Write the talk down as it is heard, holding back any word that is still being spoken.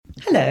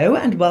Hello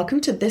and welcome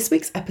to this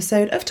week's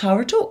episode of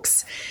Tara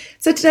Talks.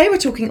 So today we're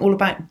talking all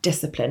about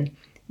discipline.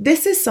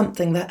 This is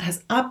something that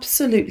has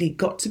absolutely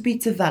got to be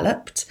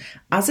developed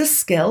as a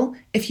skill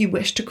if you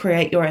wish to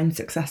create your own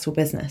successful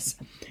business.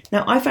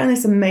 Now, I found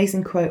this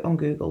amazing quote on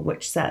Google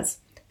which says,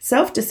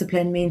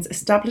 "Self-discipline means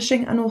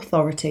establishing an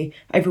authority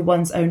over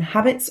one's own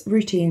habits,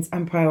 routines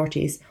and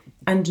priorities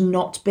and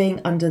not being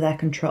under their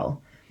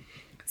control."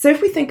 So if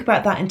we think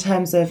about that in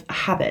terms of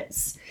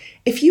habits,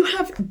 if you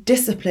have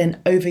discipline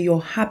over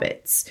your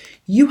habits,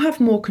 you have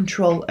more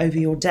control over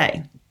your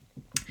day.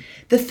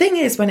 The thing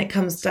is, when it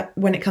comes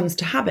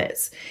to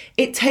habits,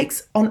 it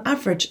takes on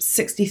average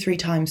 63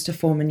 times to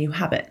form a new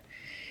habit.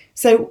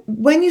 So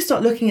when you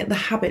start looking at the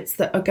habits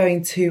that are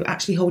going to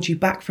actually hold you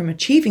back from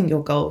achieving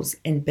your goals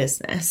in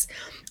business,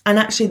 and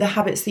actually the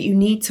habits that you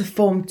need to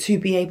form to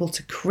be able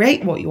to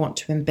create what you want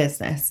to in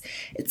business,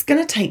 it's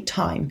going to take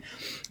time.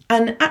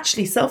 And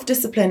actually,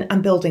 self-discipline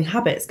and building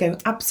habits go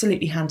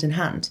absolutely hand in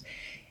hand.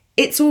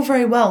 It's all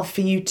very well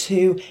for you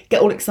to get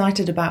all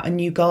excited about a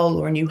new goal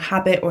or a new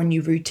habit or a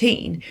new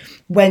routine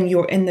when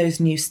you're in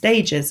those new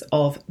stages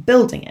of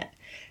building it.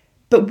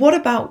 But what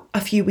about a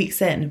few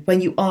weeks in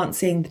when you aren't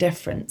seeing the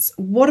difference?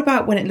 What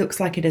about when it looks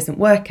like it isn't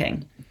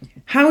working?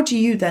 How do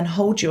you then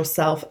hold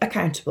yourself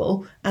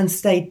accountable and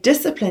stay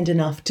disciplined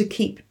enough to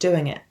keep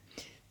doing it?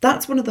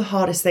 That's one of the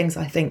hardest things,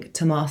 I think,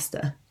 to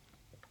master.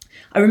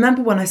 I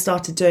remember when I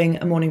started doing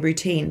a morning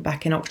routine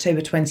back in October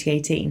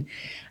 2018,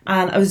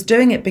 and I was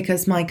doing it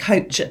because my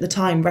coach at the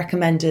time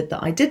recommended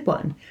that I did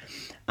one.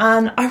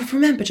 And I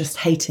remember just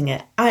hating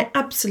it. I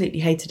absolutely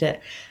hated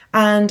it.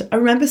 And I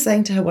remember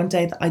saying to her one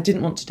day that I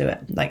didn't want to do it.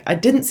 Like, I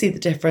didn't see the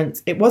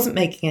difference. It wasn't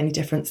making any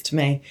difference to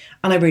me.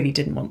 And I really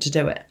didn't want to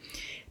do it.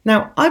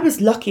 Now, I was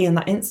lucky in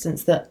that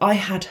instance that I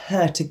had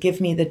her to give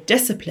me the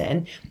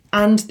discipline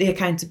and the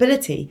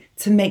accountability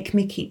to make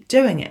me keep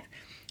doing it.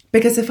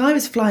 Because if I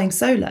was flying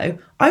solo,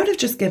 I would have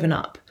just given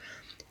up.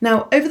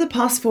 Now, over the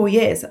past 4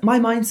 years, my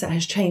mindset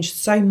has changed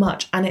so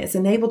much and it has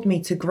enabled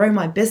me to grow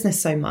my business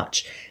so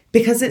much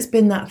because it's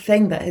been that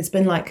thing that has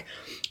been like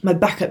my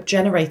backup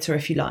generator,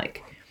 if you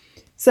like.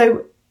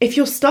 So if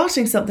you're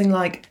starting something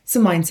like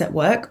some mindset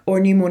work or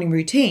a new morning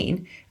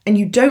routine and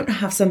you don't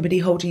have somebody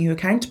holding you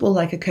accountable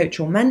like a coach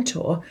or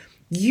mentor,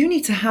 you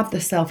need to have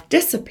the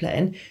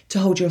self-discipline to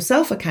hold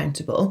yourself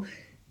accountable,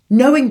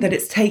 knowing that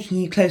it's taking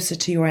you closer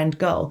to your end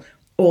goal,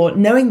 or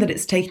knowing that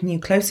it's taking you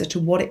closer to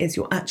what it is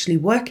you're actually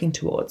working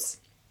towards.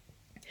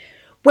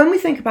 When we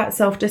think about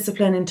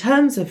self-discipline in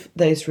terms of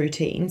those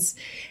routines,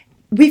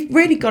 we've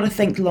really got to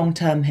think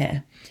long-term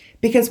here.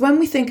 Because when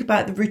we think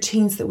about the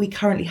routines that we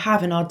currently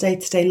have in our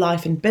day-to-day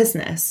life and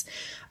business,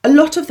 a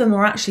lot of them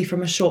are actually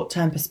from a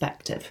short-term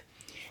perspective.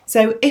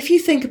 So if you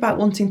think about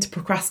wanting to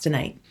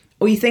procrastinate,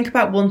 or you think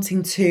about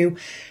wanting to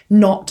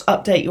not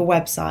update your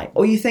website,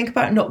 or you think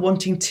about not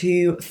wanting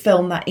to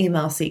film that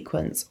email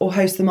sequence, or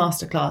host the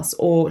masterclass,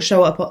 or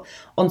show up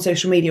on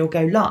social media or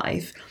go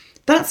live,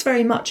 that's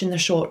very much in the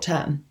short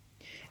term.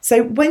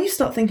 So when you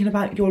start thinking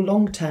about your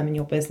long term in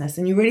your business,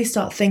 and you really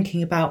start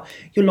thinking about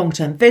your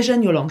long-term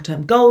vision, your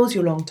long-term goals,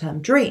 your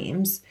long-term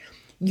dreams,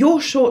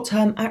 your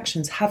short-term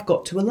actions have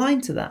got to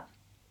align to that.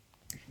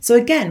 So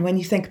again, when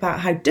you think about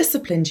how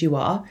disciplined you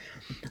are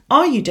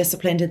you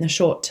disciplined in the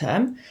short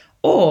term?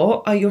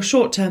 Or are your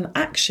short-term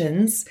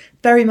actions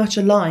very much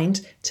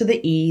aligned to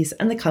the ease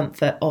and the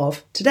comfort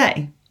of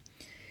today?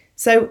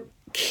 So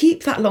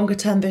keep that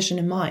longer-term vision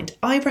in mind.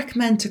 I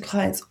recommend to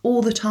clients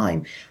all the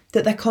time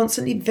that they're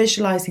constantly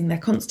visualizing, they're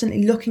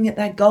constantly looking at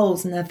their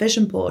goals and their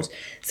vision board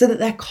so that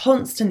they're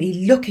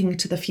constantly looking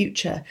to the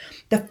future.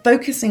 They're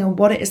focusing on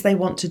what it is they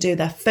want to do.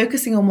 They're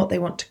focusing on what they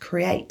want to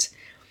create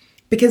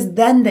because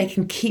then they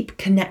can keep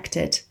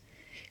connected.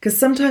 Because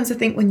sometimes I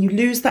think when you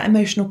lose that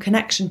emotional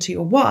connection to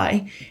your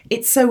why,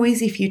 it's so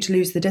easy for you to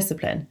lose the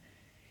discipline.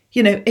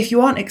 You know, if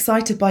you aren't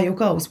excited by your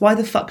goals, why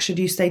the fuck should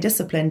you stay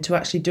disciplined to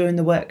actually doing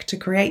the work to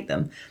create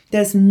them?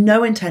 There's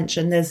no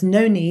intention, there's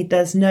no need,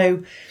 there's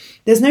no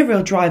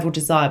real drive or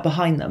desire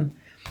behind them.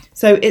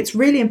 So it's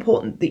really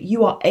important that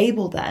you are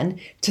able then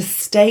to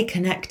stay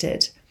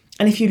connected.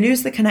 And if you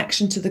lose the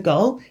connection to the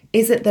goal,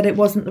 is it that it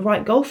wasn't the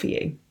right goal for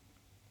you?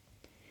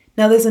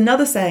 Now, there's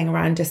another saying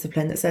around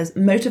discipline that says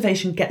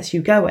motivation gets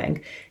you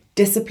going,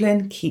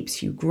 discipline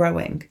keeps you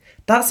growing.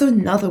 That's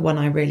another one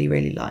I really,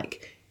 really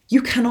like.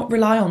 You cannot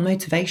rely on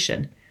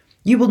motivation.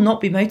 You will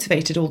not be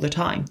motivated all the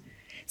time.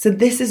 So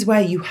this is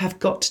where you have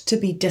got to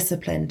be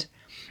disciplined.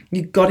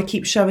 You've got to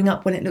keep showing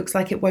up when it looks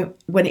like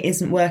when it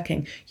isn't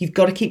working. You've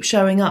got to keep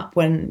showing up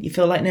when you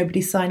feel like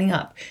nobody's signing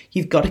up.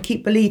 You've got to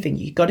keep believing.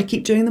 You've got to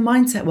keep doing the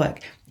mindset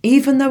work,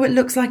 even though it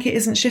looks like it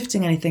isn't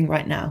shifting anything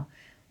right now.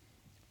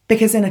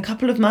 Because in a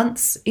couple of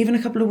months, even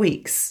a couple of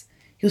weeks,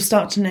 you'll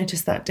start to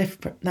notice that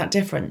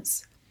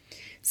difference.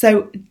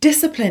 So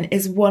discipline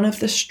is one of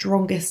the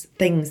strongest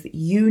things that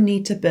you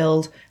need to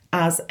build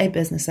as a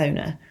business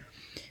owner.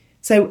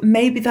 So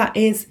maybe that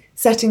is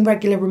setting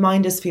regular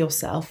reminders for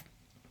yourself.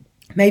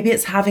 Maybe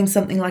it's having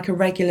something like a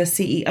regular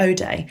CEO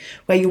day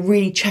where you're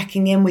really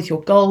checking in with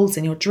your goals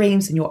and your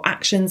dreams and your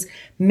actions,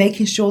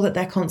 making sure that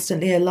they're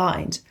constantly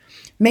aligned.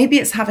 Maybe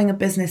it's having a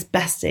business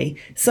bestie,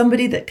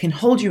 somebody that can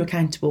hold you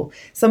accountable,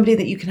 somebody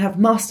that you can have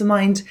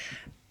mastermind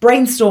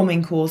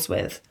brainstorming calls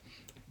with.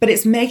 But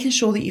it's making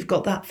sure that you've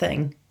got that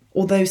thing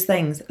or those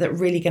things that are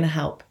really going to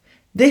help.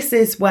 This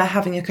is where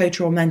having a coach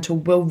or a mentor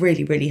will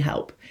really, really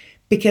help,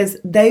 because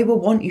they will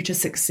want you to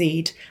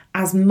succeed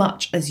as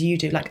much as you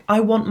do. Like,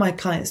 I want my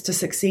clients to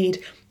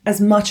succeed as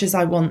much as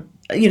I want,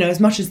 as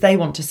much as they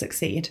want to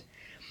succeed.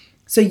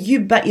 So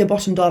you bet your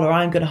bottom dollar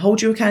I'm going to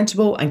hold you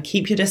accountable and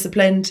keep you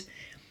disciplined.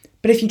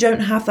 But if you don't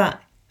have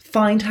that,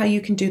 find how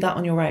you can do that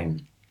on your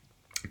own.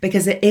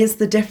 Because it is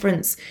the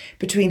difference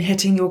between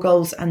hitting your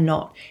goals and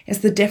not. It's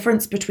the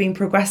difference between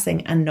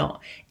progressing and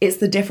not. It's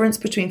the difference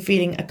between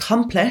feeling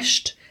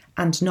accomplished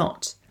and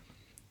not.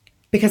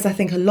 Because I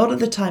think a lot of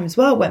the time as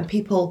well, when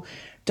people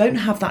don't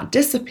have that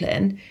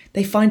discipline,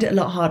 they find it a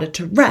lot harder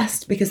to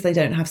rest because they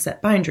don't have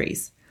set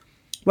boundaries.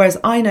 Whereas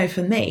I know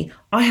for me,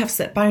 I have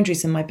set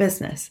boundaries in my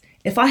business.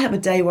 If I have a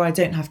day where I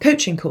don't have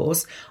coaching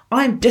calls,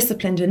 I'm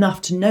disciplined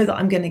enough to know that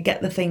I'm going to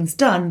get the things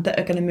done that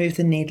are going to move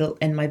the needle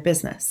in my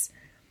business.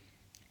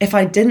 If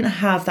I didn't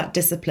have that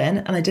discipline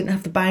and I didn't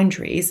have the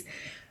boundaries,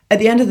 at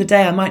the end of the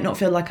day, I might not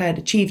feel like I had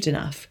achieved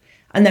enough.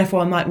 And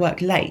therefore I might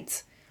work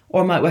late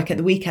or I might work at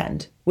the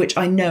weekend, which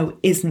I know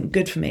isn't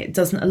good for me. It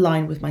doesn't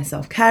align with my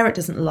self-care. It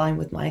doesn't align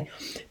with my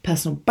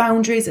personal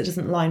boundaries. It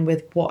doesn't align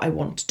with what I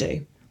want to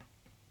do.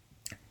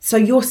 So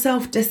your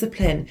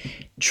self-discipline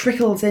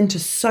trickles into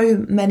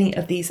so many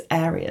of these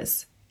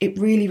areas. It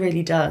really,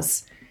 really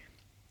does.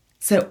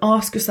 So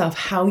ask yourself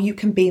how you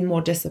can be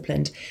more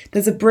disciplined.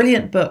 There's a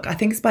brilliant book, I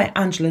think it's by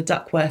Angela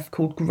Duckworth,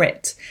 called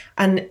Grit.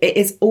 And it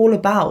is all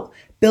about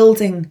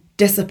building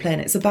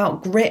discipline. It's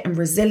about grit and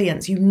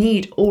resilience. You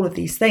need all of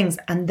these things.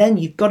 And then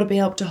you've got to be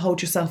able to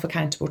hold yourself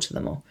accountable to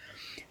them all.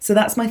 So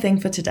that's my thing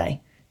for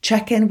today.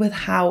 Check in with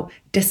how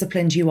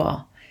disciplined you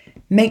are.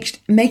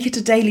 Make it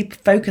a daily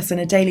focus and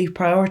a daily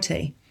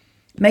priority.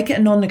 Make it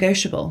a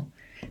non-negotiable.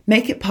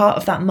 Make it part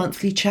of that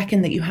monthly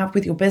check-in that you have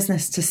with your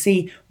business to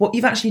see what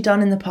you've actually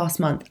done in the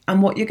past month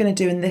and what you're going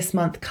to do in this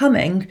month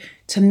coming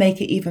to make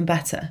it even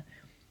better.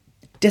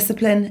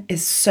 Discipline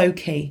is so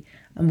key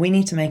and we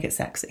need to make it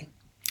sexy.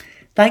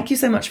 Thank you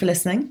so much for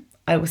listening.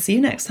 I will see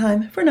you next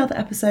time for another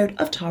episode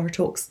of Tara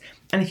Talks.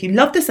 And if you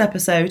love this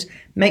episode,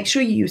 make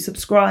sure you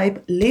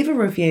subscribe, leave a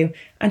review,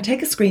 and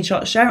take a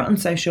screenshot, share it on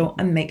social,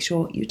 and make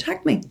sure you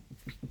tag me.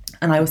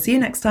 And I will see you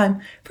next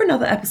time for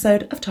another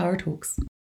episode of Tara Talks.